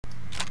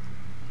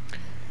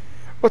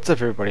What's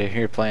up, everybody? I'm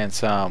here playing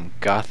some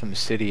Gotham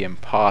City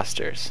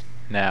Imposters.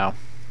 Now,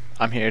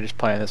 I'm here just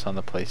playing this on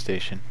the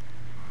PlayStation.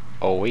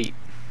 Oh wait,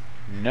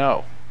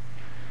 no.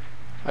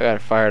 I got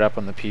it fired up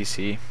on the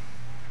PC,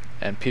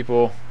 and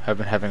people have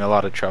been having a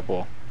lot of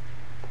trouble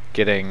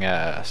getting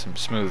some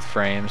smooth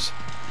frames.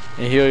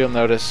 And here you'll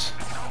notice,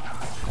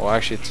 well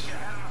actually it's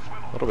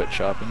a little bit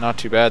choppy, not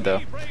too bad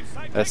though.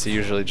 That's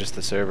usually just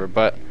the server,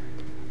 but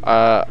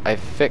I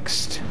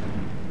fixed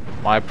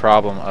my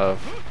problem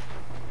of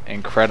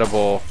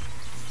incredible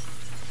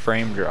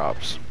frame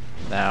drops.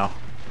 Now,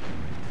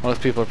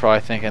 most people are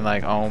probably thinking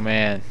like, oh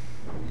man,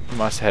 you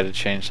must have had to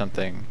change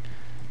something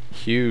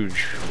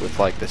huge with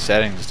like the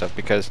settings and stuff,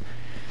 because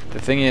the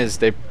thing is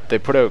they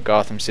put out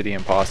Gotham City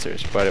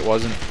Imposters, but it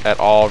wasn't at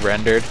all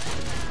rendered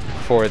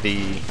for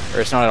the, or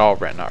it's not at all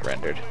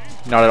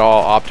not at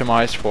all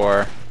optimized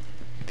for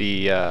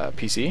the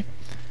PC.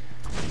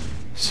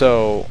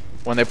 So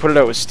when they put it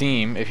out with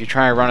Steam, if you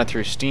try and run it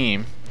through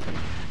Steam,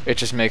 it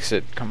just makes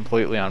it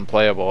completely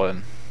unplayable,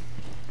 and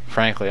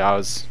frankly I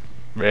was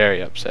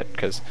very upset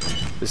because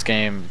this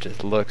game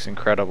just looks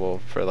incredible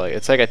for like,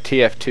 it's like a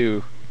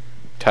TF2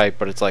 type,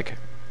 but it's like,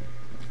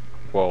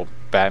 well,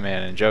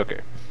 Batman and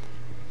Joker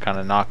kind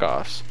of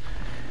knockoffs.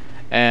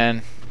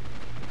 And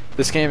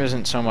this game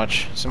isn't so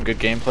much some good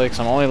gameplay because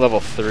I'm only level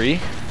 3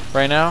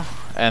 right now,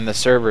 and the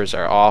servers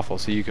are awful,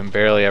 so you can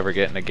barely ever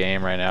get in a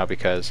game right now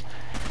because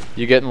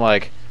you get in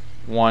like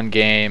one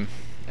game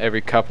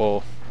every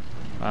couple,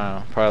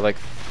 probably like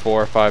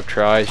 4 or 5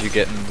 tries you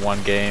get in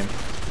one game,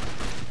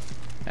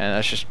 and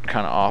that's just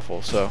kind of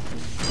awful. So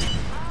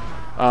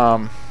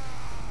I'm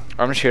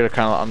just here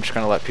to I'm just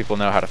gonna let people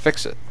know how to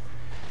fix it.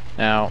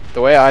 Now,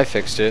 the way I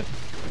fixed it,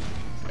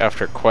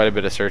 after quite a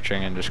bit of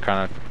searching and just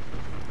kind of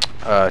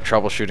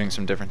troubleshooting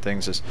some different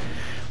things, is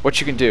what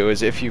you can do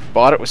is, if you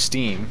bought it with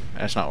Steam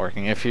and it's not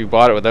working, if you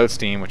bought it without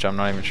Steam, which I'm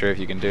not even sure if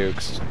you can do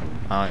because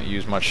I don't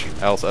use much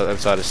else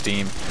outside of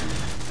Steam,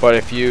 but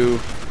if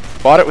you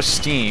bought it with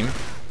Steam,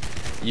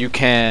 you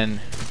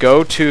can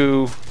go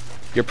to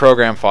your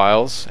program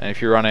files, and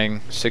if you're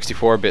running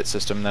 64-bit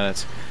system, then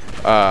it's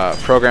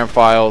program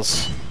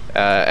files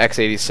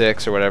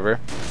x86 or whatever,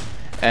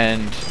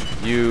 and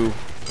you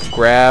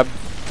grab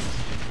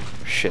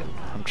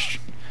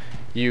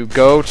you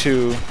go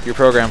to your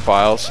program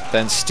files,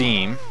 then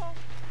Steam,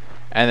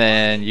 and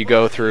then you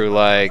go through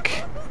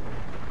like,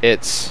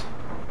 it's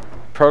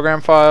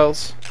program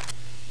files,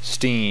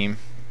 Steam,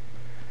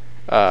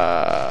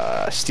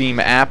 Steam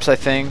apps I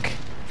think,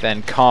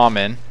 then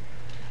common,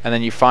 and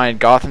then you find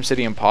Gotham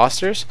City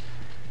Imposters,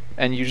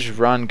 and you just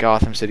run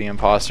Gotham City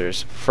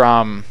Imposters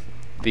from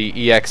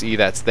the exe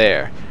that's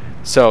there.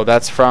 So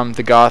that's from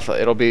the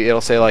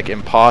it'll say like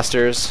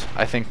Imposters.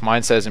 I think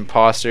mine says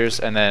Imposters,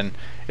 and then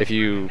if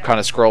you kind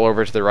of scroll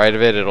over to the right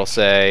of it, it'll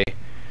say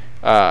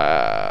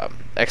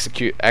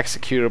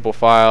executable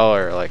file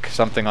or like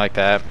something like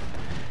that,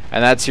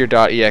 and that's your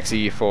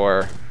 .exe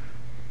for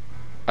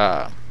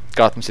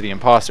Gotham City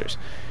Imposters.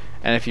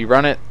 And if you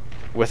run it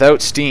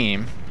without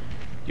Steam,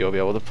 you'll be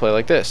able to play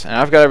like this. And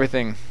I've got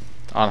everything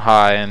on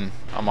high, and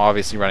I'm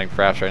obviously running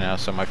fraps right now,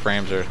 so my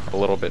frames are a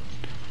little bit,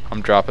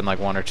 I'm dropping like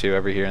 1 or 2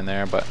 every here and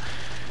there, but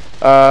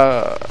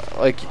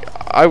like,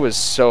 I was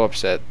so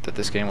upset that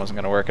this game wasn't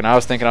going to work, and I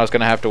was thinking I was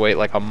going to have to wait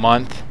like a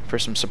month for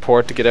some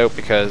support to get out,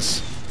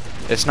 because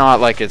it's not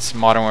like it's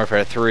Modern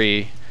Warfare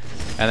 3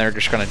 and they're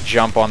just going to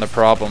jump on the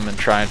problem and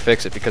try and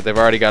fix it, because they've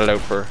already got it out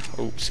for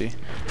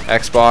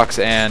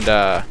Xbox and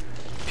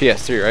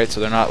PS3, right? So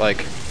they're not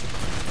like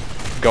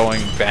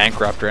going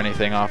bankrupt or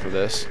anything off of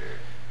this.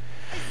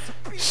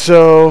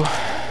 So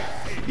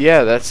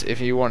yeah, that's, if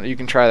you want, you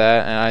can try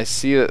that. And I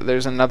see that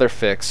there's another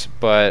fix,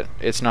 but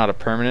it's not a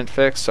permanent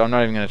fix, so I'm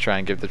not even going to try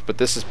and give this, but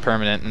this is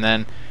permanent. And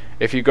then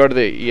if you go to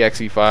the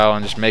exe file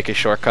and just make a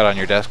shortcut on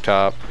your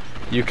desktop,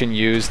 you can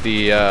use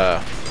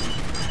the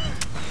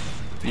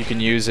you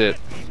can use it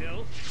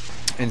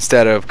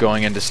instead of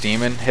going into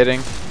Steam and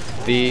hitting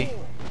the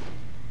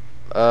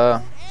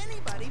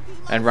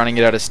and running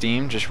it out of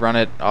Steam. Just run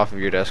it off of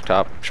your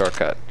desktop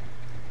shortcut,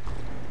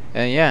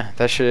 and yeah,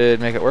 that should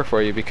make it work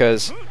for you,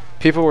 because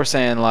people were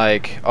saying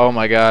like, oh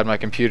my god, my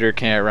computer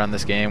can't run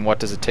this game, what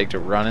does it take to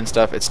run and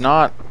stuff. It's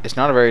not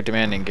a very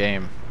demanding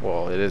game.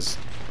 Well, it is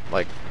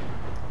like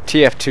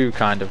TF2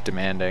 kind of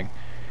demanding,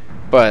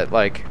 but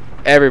like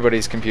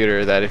everybody's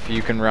computer, that if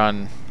you can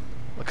run,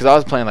 because I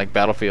was playing like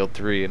Battlefield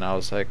 3 and I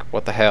was like,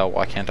 what the hell,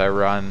 why can't I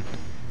run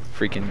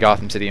freaking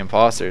Gotham City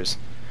Imposters?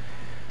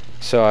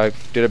 So I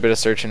did a bit of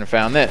searching and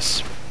found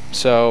this.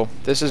 So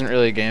this isn't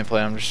really a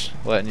gameplay, I'm just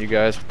letting you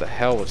guys, what the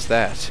hell was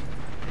that?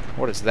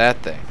 What is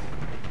that thing?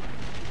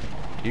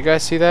 Do you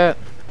guys see that?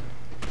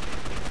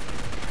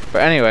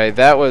 But anyway,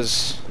 that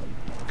was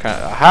kind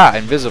of, aha,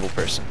 invisible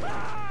person.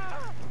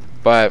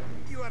 But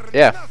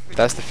yeah,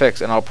 that's the fix,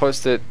 and I'll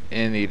post it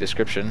in the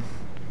description.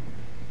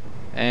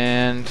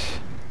 And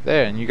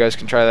there, and you guys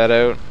can try that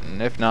out.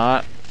 And if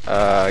not,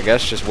 I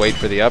guess just wait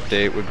for the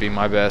update would be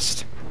my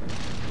best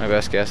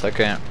guess.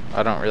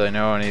 I don't really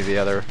know any of the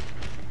other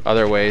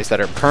ways that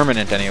are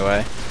permanent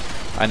anyway.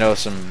 I know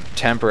some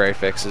temporary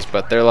fixes,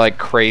 but they're like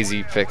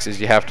crazy fixes.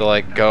 You have to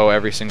like go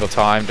every single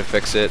time to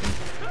fix it, and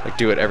like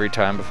do it every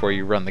time before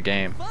you run the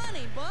game.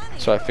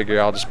 So I figure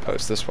I'll just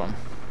post this one.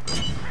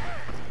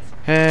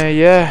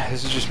 Yeah,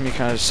 this is just me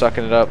kind of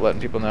sucking it up,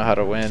 letting people know how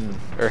to win,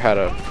 or how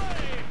to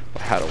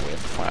win.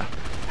 Wow,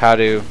 how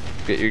to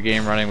get your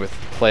game running with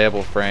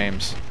playable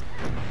frames.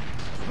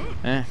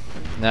 Now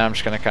I'm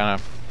just gonna kind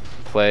of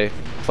play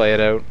it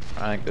out.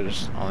 I think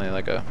there's only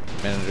like a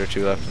minute or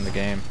two left in the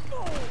game,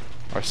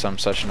 or some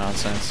such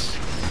nonsense.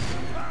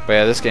 But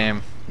yeah, this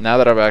game, now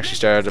that I've actually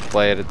started to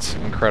play it, it's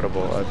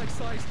incredible.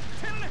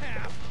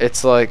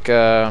 It's like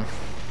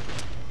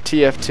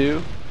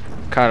TF2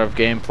 kind of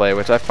gameplay,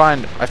 which I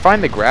find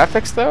the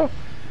graphics though,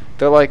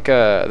 they're like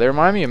they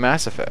remind me of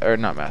Mass Effect, or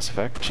not Mass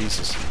Effect,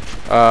 Jesus,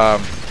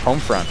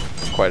 Homefront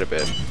quite a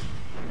bit.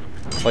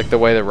 Like the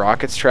way the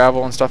rockets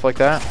travel and stuff like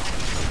that,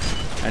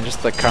 and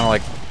just like kind of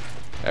like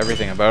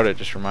everything about it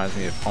just reminds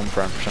me of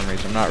Homefront for some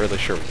reason. I'm not really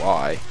sure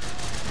why,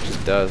 it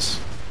just does.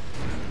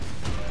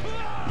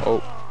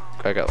 Oh,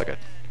 I got like a,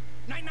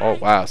 oh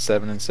wow,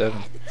 7 and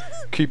 7.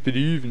 Keep it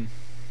even.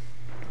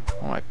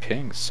 Oh, my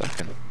ping's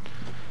sucking.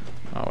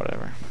 Oh,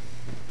 whatever.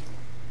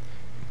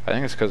 I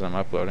think it's because I'm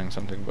uploading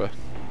something, but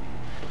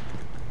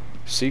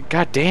see,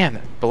 goddamn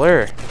it,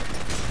 blur.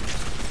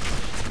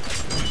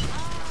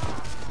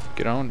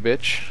 Get on,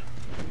 bitch.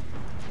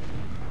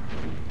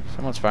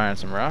 Someone's firing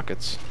some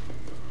rockets.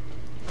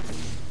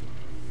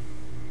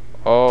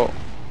 Oh,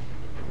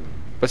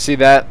 but see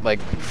that, like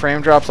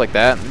frame drops like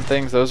that and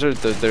things, those are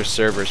their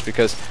servers,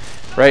 because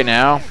right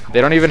now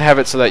they don't even have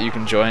it so that you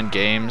can join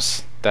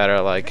games that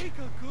are like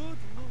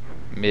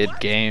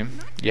mid-game.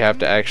 You have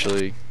to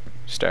actually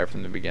start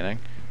from the beginning.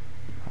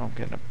 Oh, I'm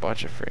getting a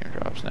bunch of frame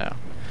drops now.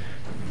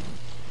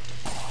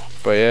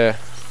 But yeah,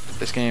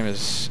 this game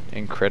is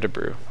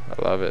incredible.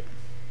 I love it.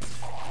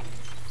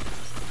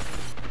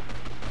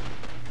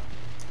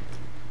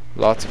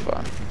 Lots of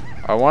fun.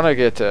 I want to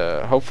get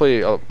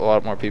hopefully a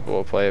lot more people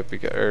will play it,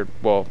 because, or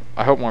well,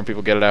 I hope more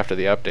people get it after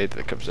the update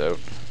that comes out,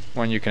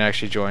 when you can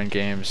actually join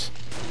games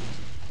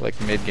like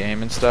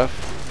mid-game and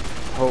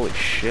stuff. Holy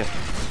shit.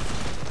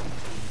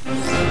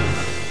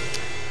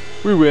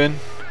 We win.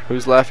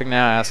 Who's laughing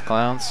now? Ask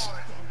clowns.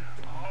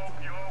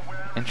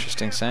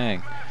 Interesting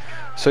saying.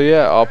 So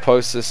yeah, I'll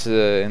post this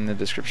in the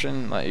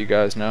description, let you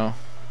guys know.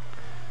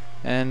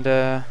 And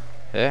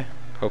yeah,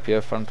 hope you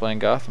have fun playing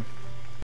Gotham.